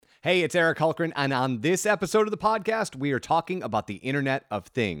Hey, it's Eric Hulkran, and on this episode of the podcast, we are talking about the Internet of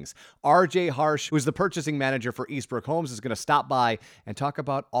Things. RJ Harsh, who is the purchasing manager for Eastbrook Homes, is going to stop by and talk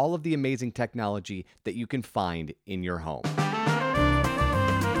about all of the amazing technology that you can find in your home.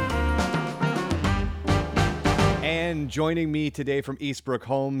 And joining me today from Eastbrook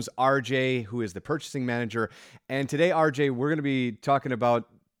Homes, RJ, who is the purchasing manager. And today, RJ, we're going to be talking about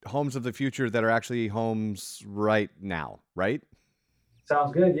homes of the future that are actually homes right now, right?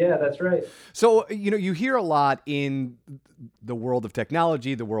 Sounds good. Yeah, that's right. So, you hear a lot in the world of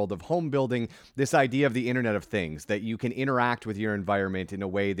technology, the world of home building, this idea of the Internet of Things, that you can interact with your environment in a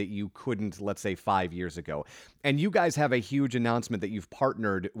way that you couldn't, let's say, 5 years ago. And you guys have a huge announcement that you've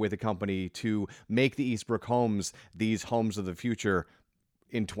partnered with a company to make the Eastbrook Homes these homes of the future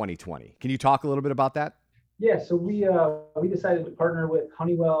in 2020. Can you talk a little bit about that? Yeah, so we decided to partner with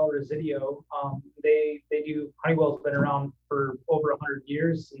Honeywell Resideo. Honeywell's been around for over 100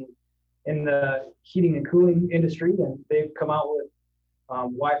 years in the heating and cooling industry, and they've come out with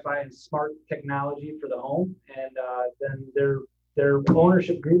Wi-Fi and smart technology for the home. And then their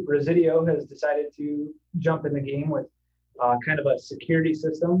ownership group, Resideo, has decided to jump in the game with kind of a security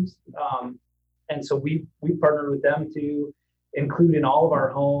systems. And so we partnered with them to include in all of our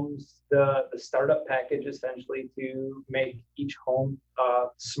homes the startup package, essentially, to make each home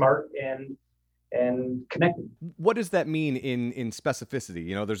smart and connected. What does that mean in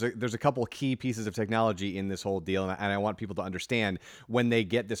specificity? There's a couple key pieces of technology in this whole deal, and I want people to understand when they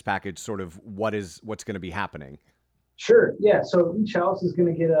get this package, sort of what's going to be happening. Sure. Yeah. So each house is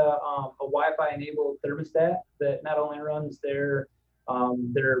going to get a Wi-Fi enabled thermostat that not only runs their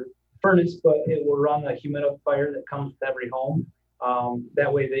furnace, but it will run the humidifier that comes with every home.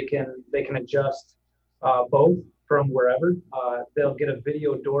 That way they can adjust both from wherever. They'll get a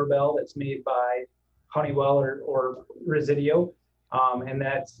video doorbell that's made by Honeywell or Resideo, and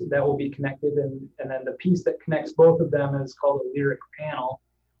that will be connected. And then the piece that connects both of them is called a Lyric panel.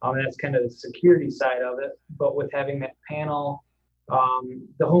 That's kind of the security side of it. But with having that panel,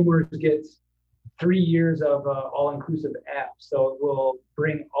 the homeowners get 3 years of all-inclusive apps. So it will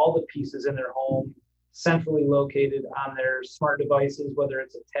bring all the pieces in their home centrally located on their smart devices, whether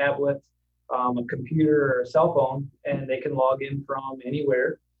it's a tablet, a computer, or a cell phone, and they can log in from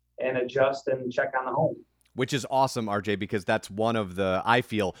anywhere and adjust and check on the home. Which is awesome, RJ, because that's one of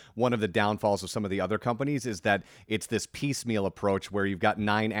the downfalls of some of the other companies is that it's this piecemeal approach where you've got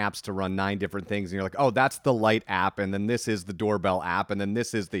 9 apps to run 9 different things. And you're like, oh, that's the light app. And then this is the doorbell app. And then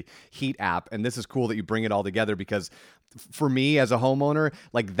this is the heat app. And this is cool that you bring it all together, because for me as a homeowner,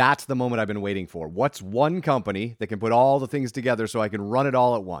 like, that's the moment I've been waiting for. What's one company that can put all the things together so I can run it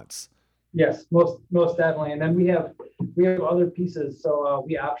all at once? Yes, most definitely. And then we have other pieces. So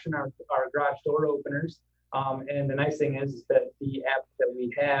we option our garage door openers. And the nice thing is that the app that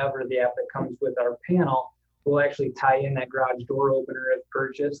we have, or the app that comes with our panel, will actually tie in that garage door opener if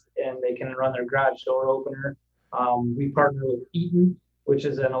purchased, and they can run their garage door opener. We partner with Eaton, which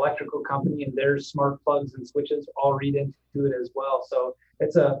is an electrical company, and their smart plugs and switches all read into it as well. So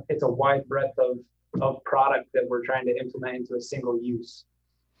it's a wide breadth of product that we're trying to implement into a single use.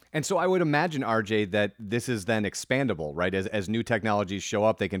 And so I would imagine, RJ, that this is then expandable, right? As new technologies show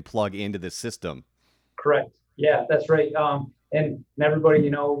up, they can plug into this system. Correct. Yeah, that's right. And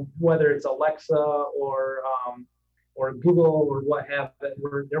everybody, whether it's Alexa or Google or what have it,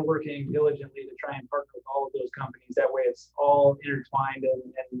 they're working diligently to try and partner with all of those companies. That way, it's all intertwined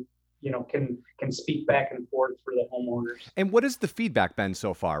and can speak back and forth for the homeowners. And what has the feedback been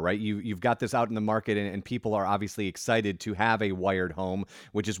so far, right? You've got this out in the market, and people are obviously excited to have a wired home,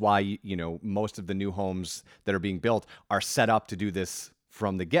 which is why most of the new homes that are being built are set up to do this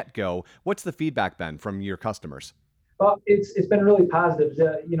from the get-go. What's the feedback been from your customers? Well, it's been really positive.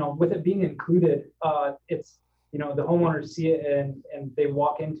 With it being included, it's the homeowners see it and they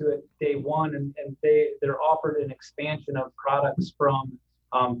walk into it day one, and they're offered an expansion of products from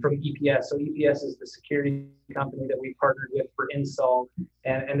EPS. So EPS is the security company that we partnered with for install,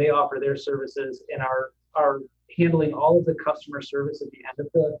 and they offer their services and are handling all of the customer service at the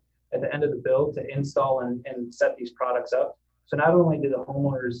end of the build to install and set these products up. So not only do the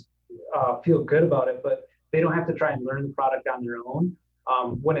homeowners feel good about it, but they don't have to try and learn the product on their own.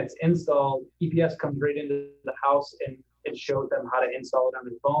 When it's installed, EPS comes right into the house and it shows them how to install it on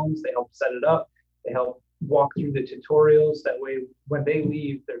their phones. They help set it up. They help walk through the tutorials. That way, when they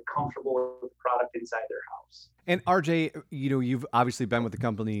leave, they're comfortable with the product inside their house. And RJ, you've obviously been with the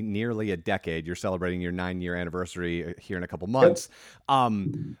company nearly a decade. You're celebrating your 9-year anniversary here in a couple months. Yep.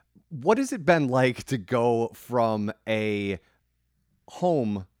 What has it been like to go from a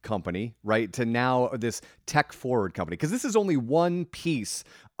home company, right, to now this tech forward company? Because this is only one piece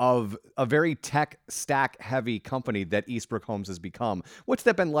of a very tech stack heavy company that Eastbrook Homes has become. What's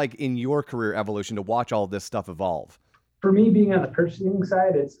that been like in your career evolution to watch all this stuff evolve? For me, being on the purchasing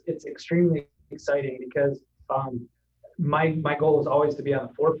side, it's extremely exciting because my goal is always to be on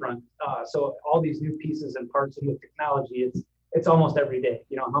the forefront. So all these new pieces and parts and new technology, it's almost every day.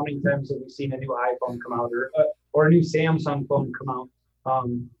 You know, how many times have we seen a new iPhone come out or a new Samsung phone come out?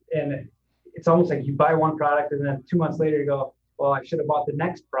 And it's almost like you buy one product and then 2 months later you go, well, I should have bought the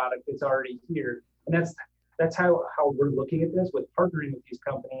next product that's already here. And that's how we're looking at this with partnering with these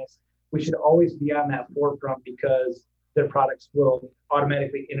companies. We should always be on that forefront because their products will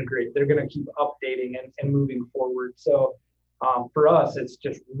automatically integrate. They're going to keep updating and moving forward. So for us, it's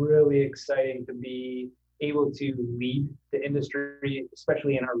just really exciting to be able to lead the industry,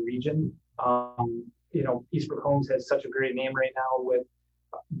 especially in our region. You know, Eastbrook Homes has such a great name right now with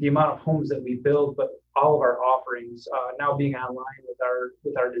the amount of homes that we build, but all of our offerings now being online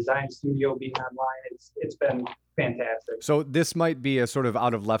with our design studio being online, it's been fantastic. So this might be a sort of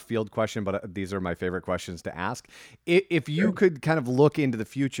out of left field question, but these are my favorite questions to ask. If you could kind of look into the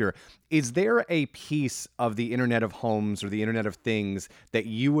future, is there a piece of the Internet of Homes or the Internet of Things that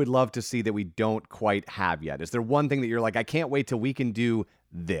you would love to see that we don't quite have yet? Is there one thing that you're like, I can't wait till we can do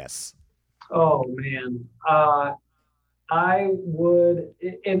this? Oh man. I would,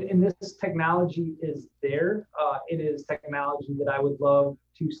 and this technology is there. It is technology that I would love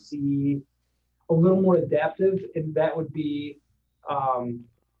to see a little more adaptive, and that would be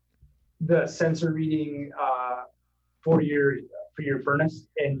the sensor reading for your furnace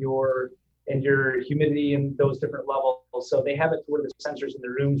and your humidity and those different levels. So they have it where the sensors in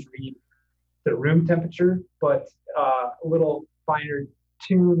the rooms read the room temperature, but a little finer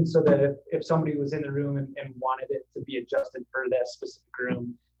tuned so that if somebody was in the room and wanted it to be adjusted for that specific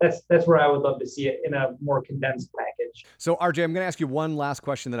room, that's where I would love to see it in a more condensed package. So RJ, I'm going to ask you one last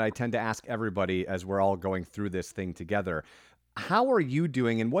question that I tend to ask everybody as we're all going through this thing together. How are you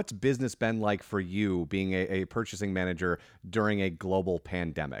doing, and what's business been like for you being a purchasing manager during a global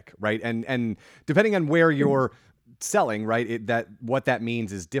pandemic, right? And depending on where you're selling, right, what that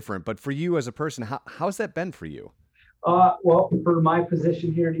means is different. But for you as a person, how's that been for you? Well, for my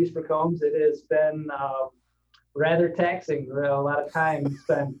position here at Eastbrook Homes, it has been rather taxing. A lot of time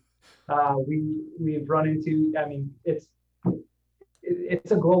spent. We've run into. I mean, it's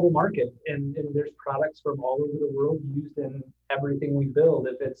a global market, and there's products from all over the world used in everything we build.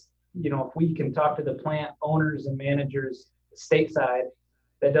 If we can talk to the plant owners and managers stateside,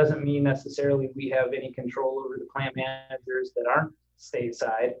 that doesn't mean necessarily we have any control over the plant managers that aren't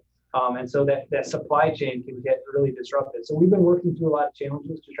stateside. And so that supply chain can get really disrupted. So we've been working through a lot of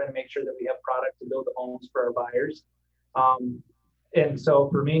challenges to try to make sure that we have product to build the homes for our buyers. And so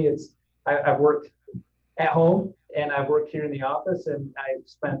for me, I've worked at home and I've worked here in the office, and I've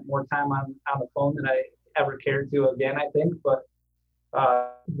spent more time on the phone than I ever cared to again, I think. But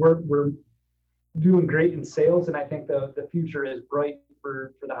we're doing great in sales, and I think the future is bright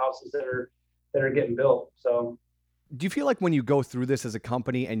for the houses that are getting built. So. Do you feel like when you go through this as a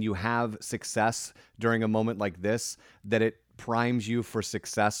company and you have success during a moment like this, that it primes you for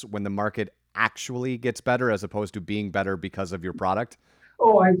success when the market actually gets better as opposed to being better because of your product?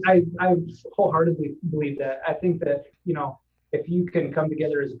 Oh, I wholeheartedly believe that. I think that, if you can come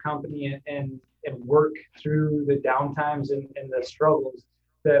together as a company and work through the downtimes and the struggles,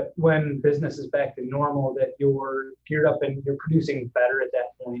 that when business is back to normal, that you're geared up and you're producing better at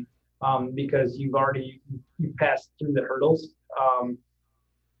that point. Because you've passed through the hurdles.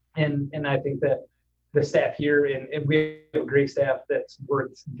 And I think that the staff here, and we have a great staff that's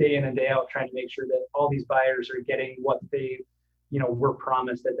worked day in and day out trying to make sure that all these buyers are getting what they, were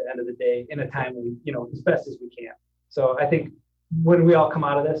promised at the end of the day in a timely, as best as we can. So I think when we all come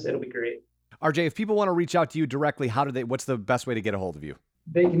out of this, it'll be great. RJ, if people want to reach out to you directly, what's the best way to get a hold of you?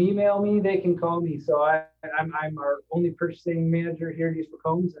 They can email me, they can call me. So I'm our only purchasing manager here at Eastbrook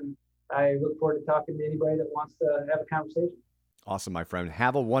Homes, and I look forward to talking to anybody that wants to have a conversation. Awesome, my friend.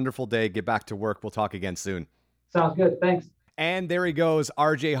 Have a wonderful day. Get back to work. We'll talk again soon. Sounds good. Thanks. And there he goes,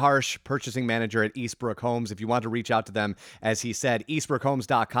 RJ Harsh, purchasing manager at Eastbrook Homes. If you want to reach out to them, as he said,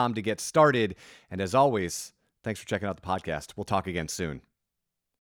 eastbrookhomes.com to get started. And as always, thanks for checking out the podcast. We'll talk again soon.